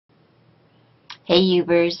Hey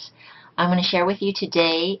Ubers, I'm going to share with you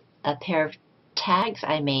today a pair of tags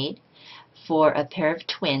I made for a pair of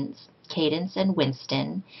twins, Cadence and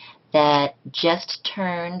Winston, that just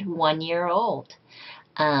turned 1 year old.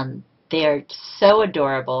 They're so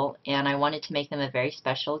adorable and I wanted to make them a very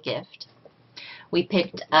special gift. We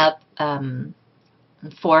picked up 4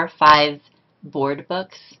 or 5 board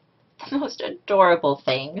books, the most adorable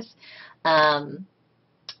things. Um,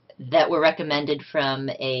 that were recommended from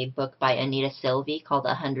a book by Anita Sylvie called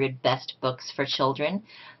 100 Best Books for Children.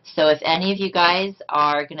 So if any of you guys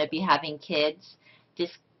are going to be having kids,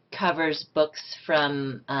 this covers books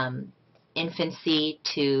from infancy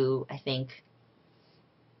to, I think,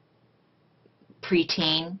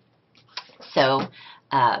 preteen. So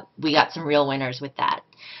we got some real winners with that.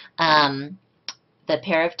 The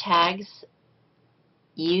pair of tags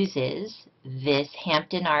uses this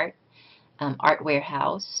Hampton Art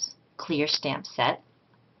Warehouse clear stamp set.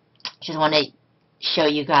 Just want to show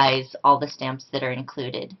you guys all the stamps that are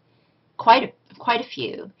included. Quite a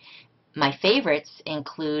few. My favorites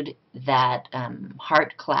include that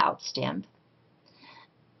heart cloud stamp.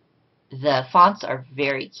 The fonts are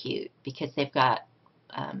very cute because they've got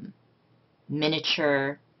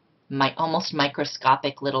miniature, almost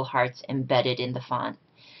microscopic little hearts embedded in the font.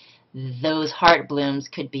 Those heart blooms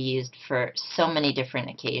could be used for so many different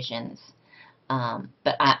occasions.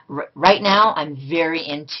 But right now I'm very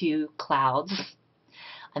into clouds.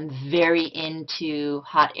 I'm very into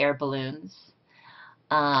hot air balloons.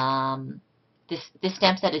 This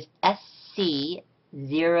stamp set is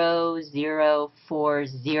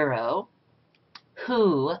SC0040.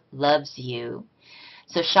 Who loves you?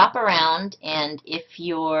 So shop around, and if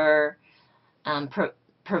your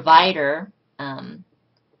provider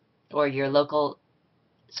or your local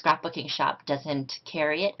scrapbooking shop doesn't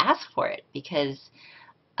carry it, ask for it, because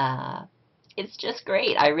it's just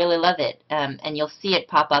great. I really love it. And you'll see it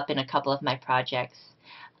pop up in a couple of my projects.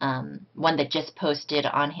 One that just posted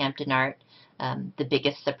on Hampton Art, The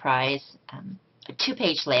Biggest Surprise, a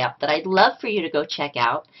 2-page layout that I'd love for you to go check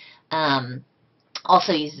out,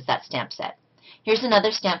 also uses that stamp set. Here's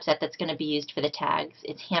another stamp set that's going to be used for the tags.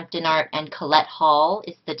 It's Hampton Art, and Colette Hall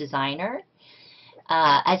is the designer.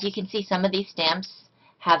 As you can see, some of these stamps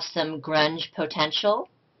have some grunge potential,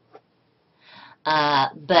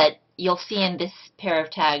 but you'll see in this pair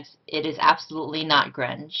of tags it is absolutely not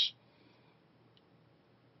grunge.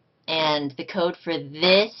 And the code for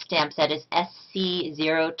this stamp set is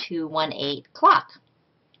SC0218 clock.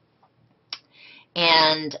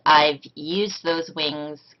 And I've used those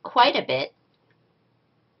wings quite a bit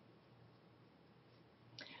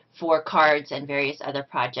for cards and various other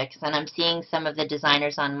projects, and I'm seeing some of the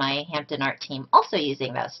designers on my Hampton Art team also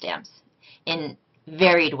using those stamps in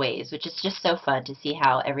varied ways, which is just so fun to see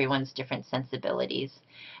how everyone's different sensibilities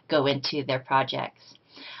go into their projects.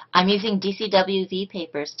 I'm using DCWV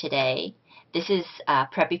papers today. This is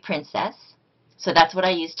Preppy Princess, so that's what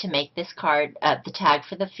I used to make this card, the tag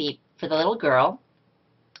for the feet for the little girl,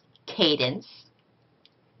 Cadence.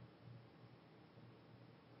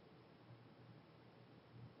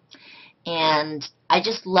 And I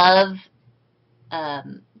just love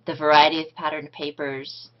the variety of patterned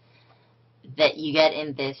papers that you get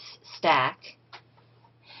in this stack.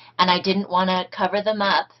 And I didn't want to cover them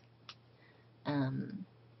up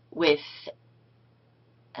with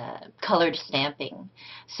colored stamping.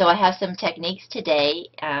 So I have some techniques today.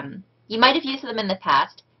 You might have used them in the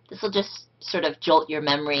past. This will just sort of jolt your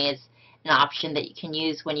memory as an option that you can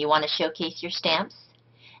use when you want to showcase your stamps.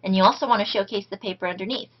 And you also want to showcase the paper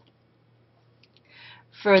underneath.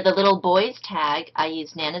 For the little boy's tag, I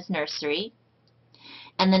use Nana's Nursery.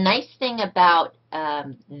 And the nice thing about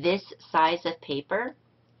this size of paper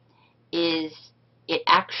is it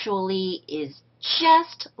actually is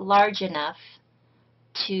just large enough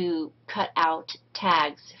to cut out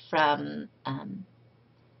tags from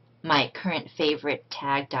my current favorite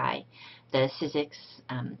tag die, the Sizzix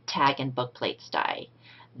tag and book plates die.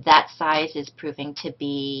 That size is proving to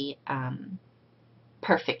be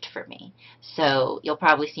perfect for me. So you'll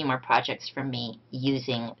probably see more projects from me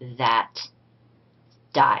using that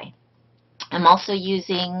die. I'm also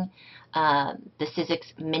using the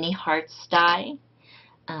Sizzix Mini Hearts die.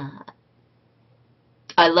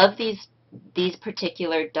 I love these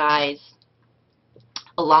particular dies.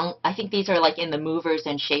 I think these are like in the movers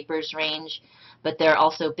and shapers range, but they're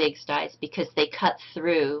also big dies because they cut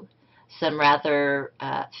through some rather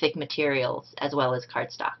thick materials as well as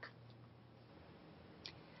cardstock.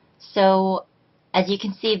 So as you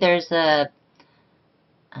can see, there's a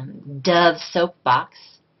Dove soap box.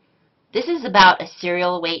 This is about a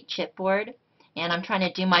cereal weight chipboard, and I'm trying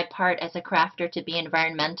to do my part as a crafter to be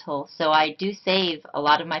environmental, so I do save a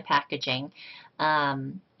lot of my packaging.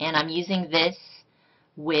 And I'm using this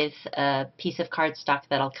with a piece of cardstock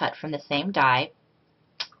that I'll cut from the same die.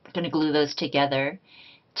 I'm going to glue those together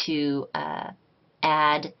to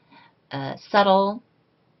add subtle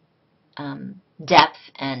depth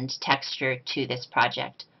and texture to this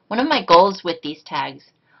project. One of my goals with these tags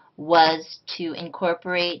was to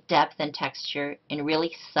incorporate depth and texture in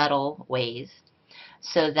really subtle ways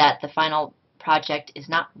so that the final project is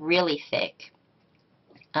not really thick,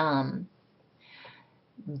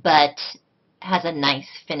 but has a nice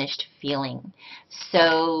finished feeling.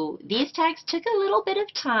 So these tags took a little bit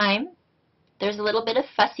of time. There's a little bit of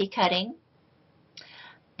fussy cutting,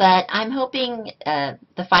 but I'm hoping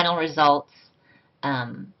the final results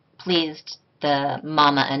pleased the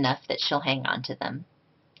mama enough that she'll hang on to them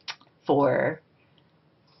for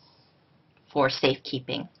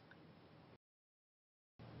safekeeping.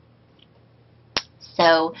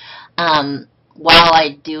 So while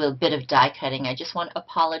I do a bit of die cutting, I just want to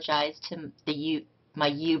apologize to my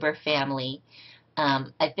Uber family.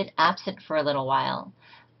 I've been absent for a little while,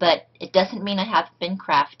 but it doesn't mean I haven't been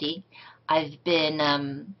crafty. I've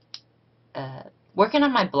been working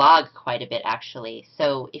on my blog quite a bit, actually.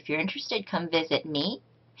 So if you're interested, come visit me.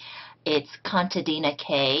 It's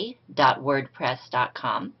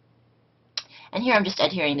contadinak.wordpress.com. And here I'm just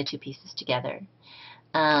adhering the two pieces together.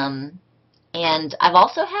 And I've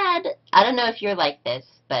also had, I don't know if you're like this,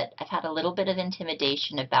 but I've had a little bit of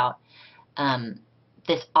intimidation about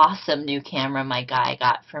this awesome new camera my guy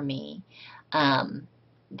got for me.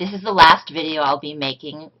 This is the last video I'll be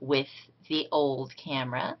making with the old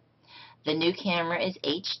camera. The new camera is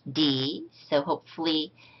HD, so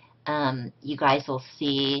hopefully you guys will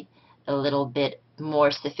see a little bit more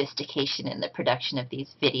sophistication in the production of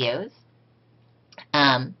these videos.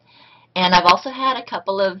 And I've also had a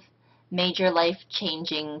couple of major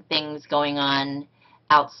life-changing things going on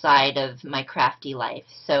outside of my crafty life.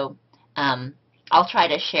 So I'll try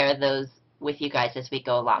to share those with you guys as we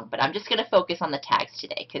go along. But I'm just going to focus on the tags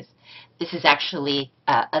today because this is actually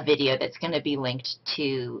a video that's going to be linked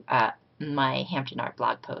to my Hampton Art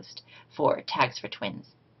blog post for Tags for Twins.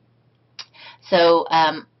 So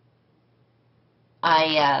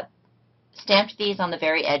I stamped these on the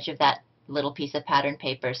very edge of that little piece of pattern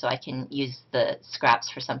paper so I can use the scraps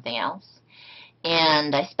for something else.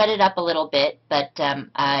 And I sped it up a little bit, but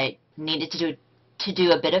I needed to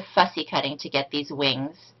do a bit of fussy cutting to get these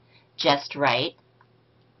wings just right.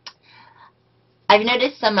 I've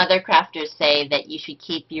noticed some other crafters say that you should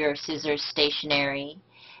keep your scissors stationary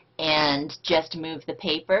and just move the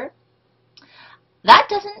paper. That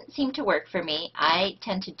doesn't seem to work for me. I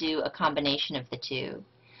tend to do a combination of the two.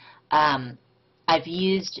 I've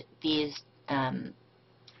used these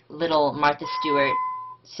little Martha Stewart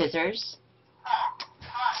scissors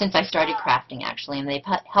since I started crafting, actually, and they've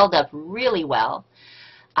held up really well.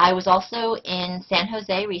 I was also in San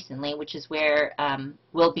Jose recently, which is where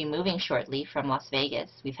we'll be moving shortly from Las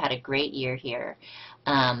Vegas. We've had a great year here.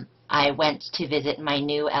 I went to visit my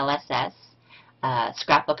new LSS,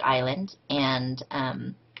 Scrapbook Island, and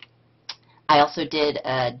I also did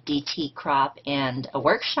a DT crop and a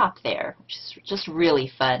workshop there, which is just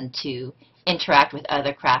really fun to interact with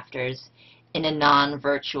other crafters in a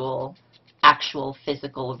non-virtual, actual,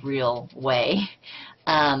 physical, real way.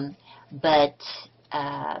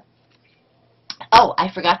 Oh, I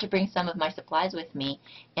forgot to bring some of my supplies with me,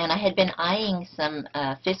 and I had been eyeing some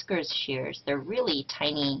Fiskars shears. They're really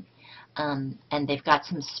tiny, and they've got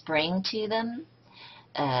some spring to them.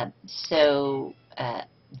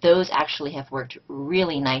 Those actually have worked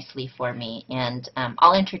really nicely for me, and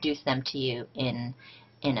I'll introduce them to you in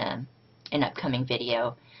an upcoming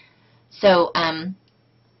video. So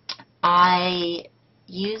I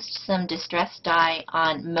used some distress dye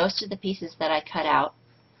on most of the pieces that I cut out,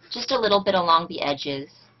 just a little bit along the edges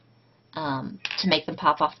to make them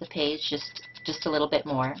pop off the page just a little bit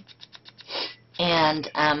more. And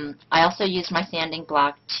I also used my sanding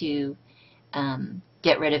block to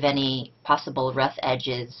get rid of any possible rough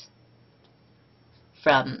edges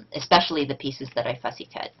from especially the pieces that I fussy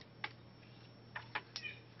cut.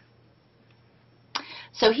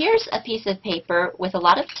 So here's a piece of paper with a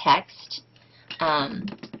lot of text. I'm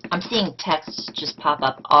seeing text just pop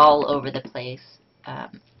up all over the place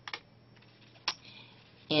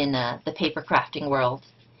in the paper crafting world.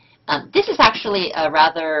 This is actually a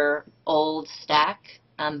rather old stack,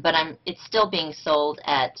 but it's still being sold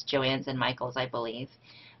at Joann's and Michael's, I believe.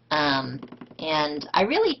 And I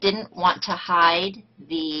really didn't want to hide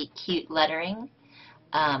the cute lettering,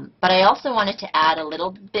 but I also wanted to add a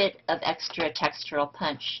little bit of extra textural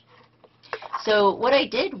punch. So what I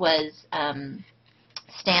did was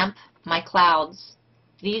stamp my clouds.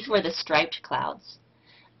 These were the striped clouds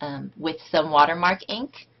with some watermark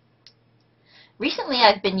ink. Recently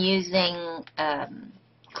I've been using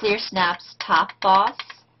Clear Snap's Top Boss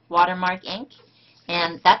watermark ink,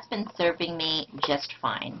 and that's been serving me just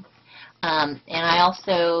fine. And I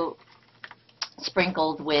also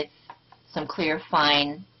sprinkled with some clear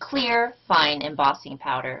fine embossing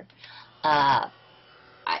powder.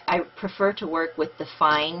 I prefer to work with the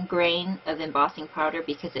fine grain of embossing powder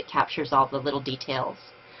because it captures all the little details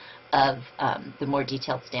of the more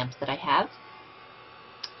detailed stamps that I have.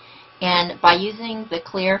 And by using the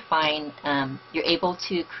clear fine, you're able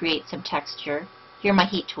to create some texture. Here my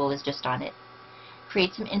heat tool is just on it.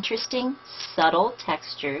 Create some interesting, subtle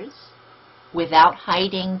textures without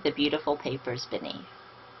hiding the beautiful papers beneath.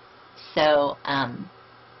 So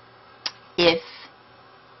if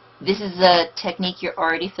this is a technique you're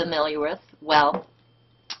already familiar with, well,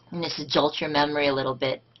 and this is jolt your memory a little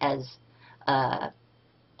bit as a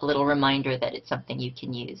little reminder that it's something you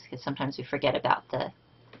can use, because sometimes we forget about the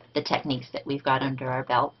techniques that we've got under our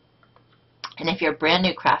belt. And if you're a brand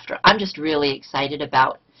new crafter, I'm just really excited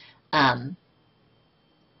about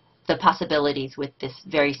the possibilities with this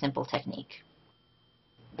very simple technique.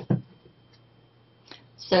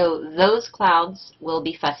 So those clouds will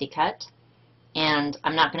be fussy cut, and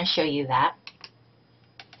I'm not going to show you that.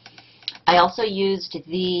 I also used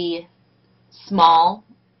the small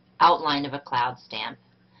outline of a cloud stamp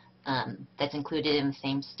that's included in the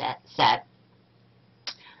same set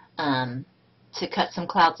to cut some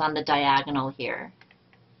clouds on the diagonal here.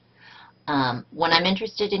 When I'm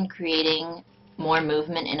interested in creating more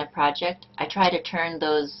movement in a project, I try to turn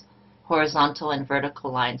those horizontal and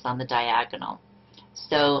vertical lines on the diagonal.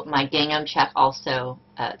 So my gingham check also,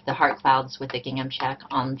 the heart clouds with the gingham check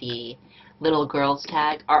on the little girls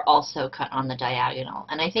tag are also cut on the diagonal.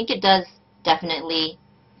 And I think it does definitely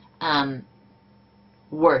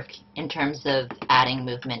work in terms of adding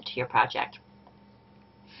movement to your project,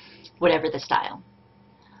 whatever the style.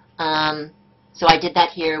 So I did that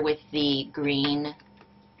here with the green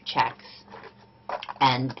checks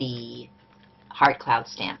and the heart cloud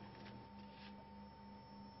stamp.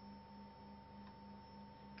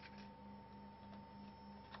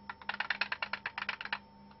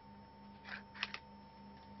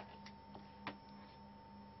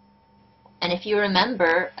 And if you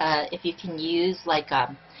remember, if you can use like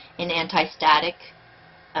an anti-static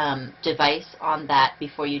device on that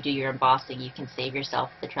before you do your embossing, you can save yourself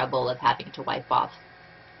the trouble of having to wipe off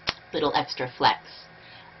little extra flecks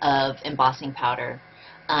of embossing powder.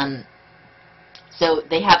 So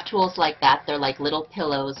they have tools like that. They're like little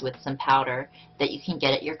pillows with some powder that you can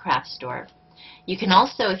get at your craft store. You can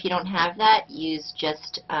also, if you don't have that, use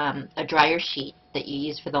just a dryer sheet that you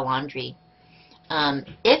use for the laundry.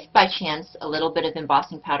 If by chance a little bit of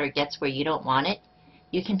embossing powder gets where you don't want it,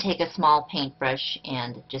 you can take a small paintbrush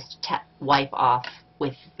and just wipe off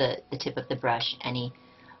with the tip of the brush any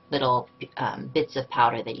little bits of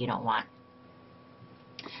powder that you don't want.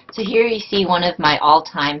 So here you see one of my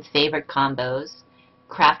all-time favorite combos,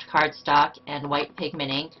 craft cardstock and white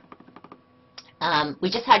pigment ink.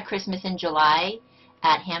 We just had Christmas in July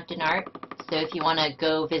at Hampton Art, so if you want to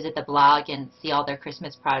go visit the blog and see all their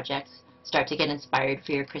Christmas projects, start to get inspired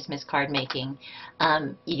for your Christmas card making,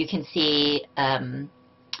 you can see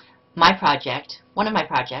my project, one of my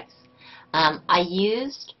projects. I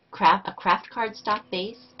used a craft cardstock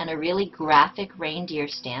base and a really graphic reindeer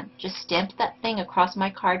stamp. Just stamped that thing across my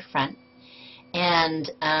card front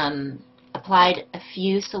and applied a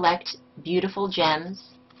few select beautiful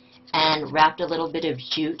gems and wrapped a little bit of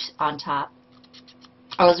jute on top.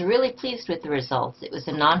 I was really pleased with the results. It was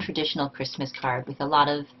a non-traditional Christmas card with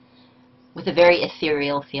a very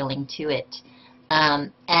ethereal feeling to it.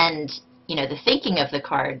 And you know, the thinking of the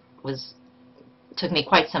card took me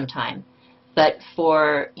quite some time. But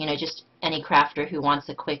for, you know, just any crafter who wants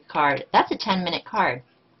a quick card, that's a 10-minute card.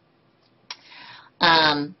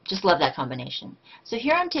 Just love that combination. So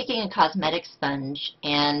here I'm taking a cosmetic sponge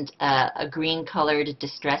and a green colored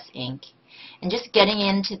distress ink and just getting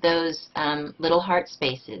into those little heart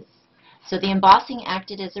spaces. So the embossing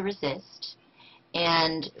acted as a resist,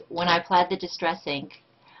 and when I applied the distress ink,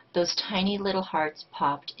 those tiny little hearts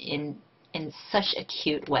popped in such a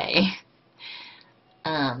cute way.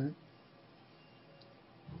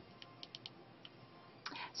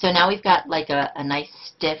 So now we've got like a nice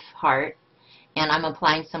stiff heart, and I'm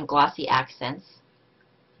applying some glossy accents.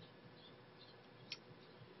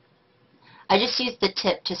 I just used the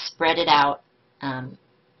tip to spread it out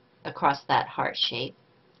across that heart shape.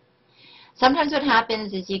 Sometimes what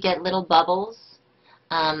happens is you get little bubbles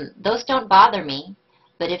Those don't bother me,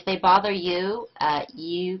 but if they bother you,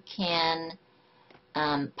 you can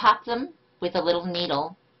pop them with a little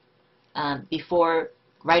needle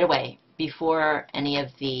right away, before any of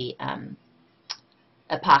the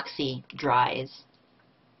epoxy dries.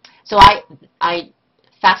 So I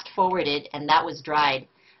fast forwarded, and that was dried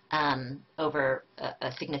over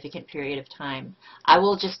a significant period of time. I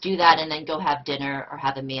will just do that and then go have dinner or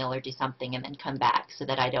have a meal or do something and then come back, so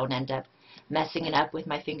that I don't end up messing it up with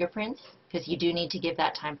my fingerprints, because you do need to give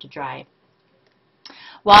that time to dry.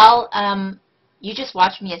 While you just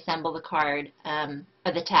watch me assemble the card, or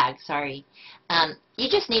the tag, sorry, you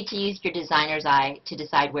just need to use your designer's eye to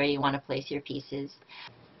decide where you want to place your pieces.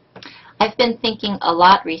 I've been thinking a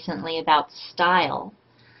lot recently about style,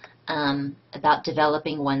 about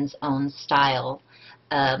developing one's own style.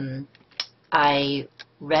 I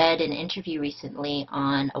read an interview recently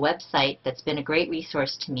on a website that's been a great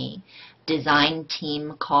resource to me,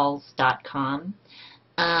 designteamcalls.com.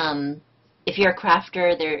 If you're a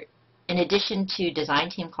crafter, in addition to design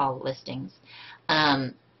team call listings,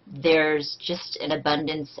 there's just an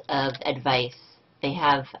abundance of advice. They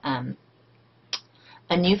have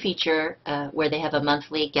a new feature where they have a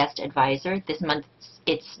monthly guest advisor. This month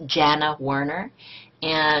it's Jana Werner,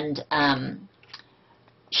 and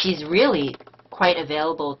she's really quite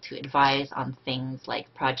available to advise on things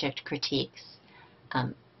like project critiques,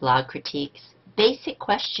 blog critiques, basic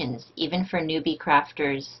questions, even for newbie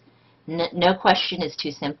crafters. No question is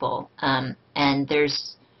too simple, and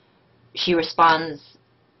she responds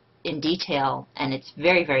in detail, and it's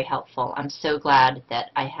very, very helpful. I'm so glad that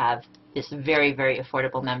I have this very, very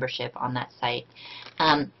affordable membership on that site.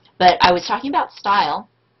 But I was talking about style,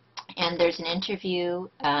 and there's an interview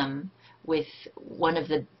with one of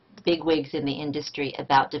the bigwigs in the industry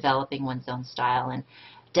about developing one's own style, and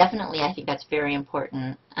definitely I think that's very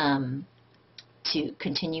important to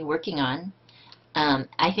continue working on.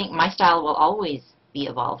 I think my style will always be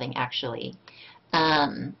evolving, actually.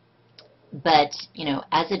 But, you know,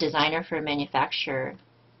 as a designer for a manufacturer,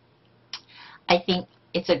 I think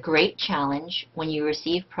it's a great challenge when you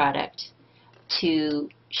receive product to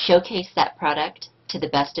showcase that product to the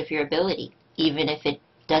best of your ability, even if it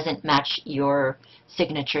doesn't match your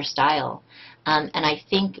signature style. And I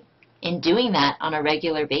think in doing that on a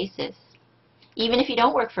regular basis, even if you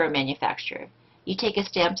don't work for a manufacturer, you take a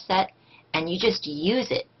stamp set and you just use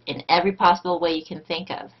it in every possible way you can think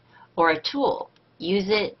of, or a tool. Use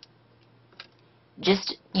it,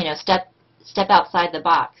 just, you know, step outside the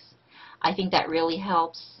box. I think that really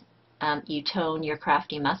helps you tone your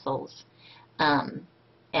crafty muscles,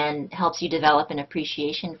 and helps you develop an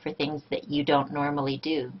appreciation for things that you don't normally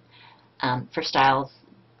do, for styles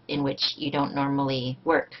in which you don't normally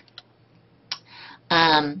work.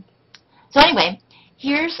 So anyway,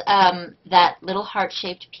 here's that little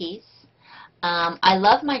heart-shaped piece. I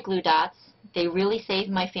love my glue dots. They really save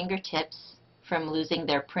my fingertips from losing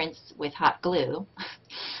their prints with hot glue.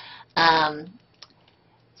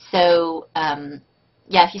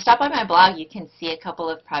 Yeah, if you stop by my blog, you can see a couple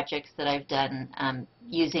of projects that I've done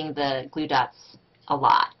using the glue dots a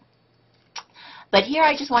lot. But here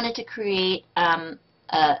I just wanted to create a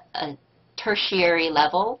tertiary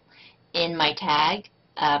level in my tag.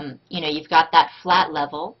 You know, you've got that flat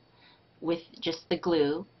level with just the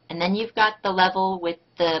glue, and then you've got the level with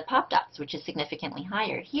the pop dots, which is significantly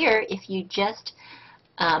higher. Here, if you just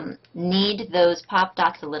knead those pop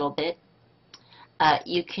dots a little bit,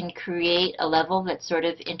 you can create a level that's sort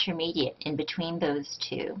of intermediate in between those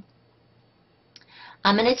two.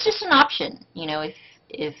 And it's just an option, you know,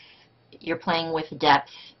 if you're playing with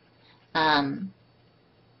depth,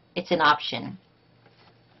 it's an option.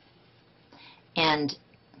 And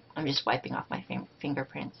I'm just wiping off my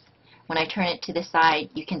fingerprints. When I turn it to the side,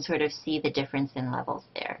 you can sort of see the difference in levels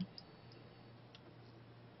there.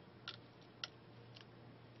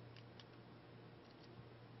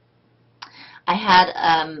 I had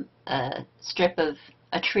a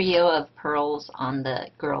trio of pearls on the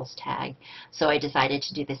girls tag, so I decided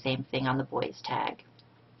to do the same thing on the boys tag.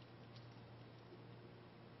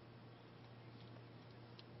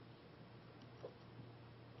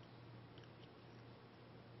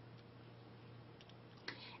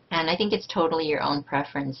 And I think it's totally your own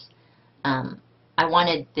preference. I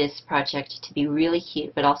wanted this project to be really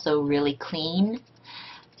cute, but also really clean.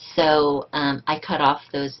 So I cut off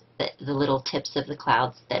the little tips of the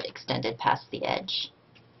clouds that extended past the edge.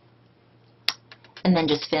 And then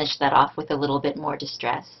just finished that off with a little bit more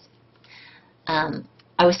distress. I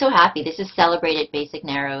was so happy. This is Celebrated Basic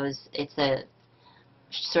Narrows. It's a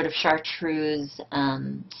sort of chartreuse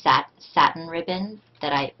satin ribbon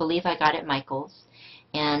that I believe I got at Michael's.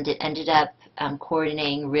 And it ended up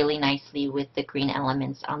coordinating really nicely with the green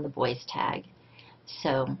elements on the boys tag.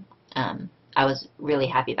 So I was really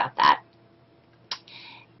happy about that.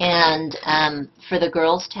 And for the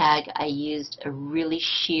girls tag, I used a really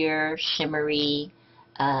sheer, shimmery,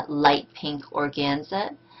 light pink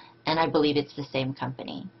organza, and I believe it's the same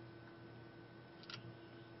company.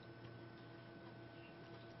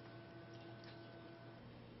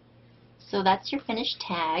 So that's your finished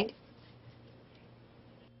tag.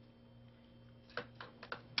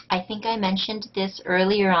 I think I mentioned this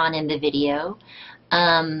earlier on in the video.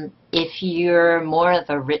 If you're more of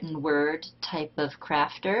a written word type of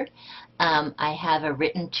crafter, I have a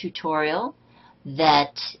written tutorial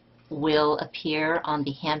that will appear on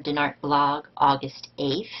the Hampton Art blog August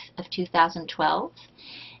 8th of 2012.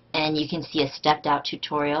 And you can see a stepped out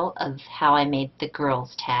tutorial of how I made the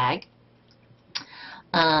girls tag.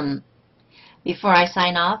 Before I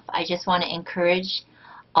sign off, I just want to encourage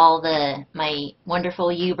all my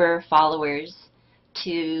wonderful Uber followers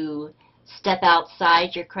to step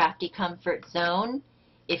outside your crafty comfort zone.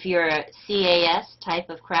 If you're a CAS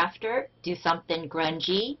type of crafter, do something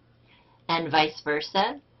grungy, and vice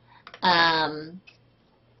versa. And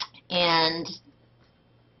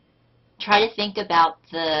try to think about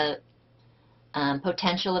the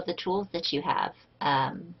potential of the tools that you have.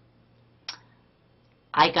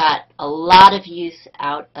 I got a lot of use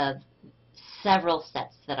out of several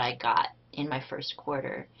sets that I got in my first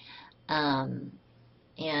quarter. And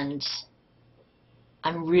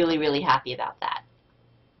I'm really, really happy about that.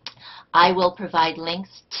 I will provide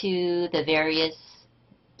links to the various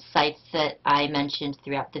sites that I mentioned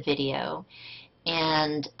throughout the video.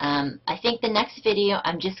 And I think the next video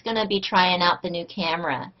I'm just going to be trying out the new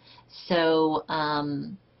camera. So I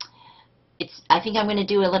think I'm going to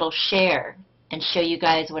do a little share and show you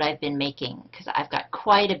guys what I've been making, because I've got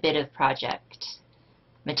quite a bit of project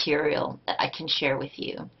material that I can share with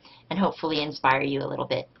you and hopefully inspire you a little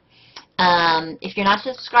bit. If you're not a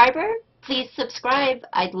subscriber, please subscribe.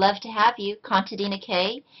 I'd love to have you, Contadina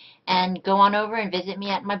K, and go on over and visit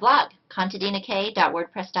me at my blog,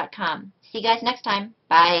 contadinak.wordpress.com. See you guys next time.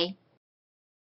 Bye.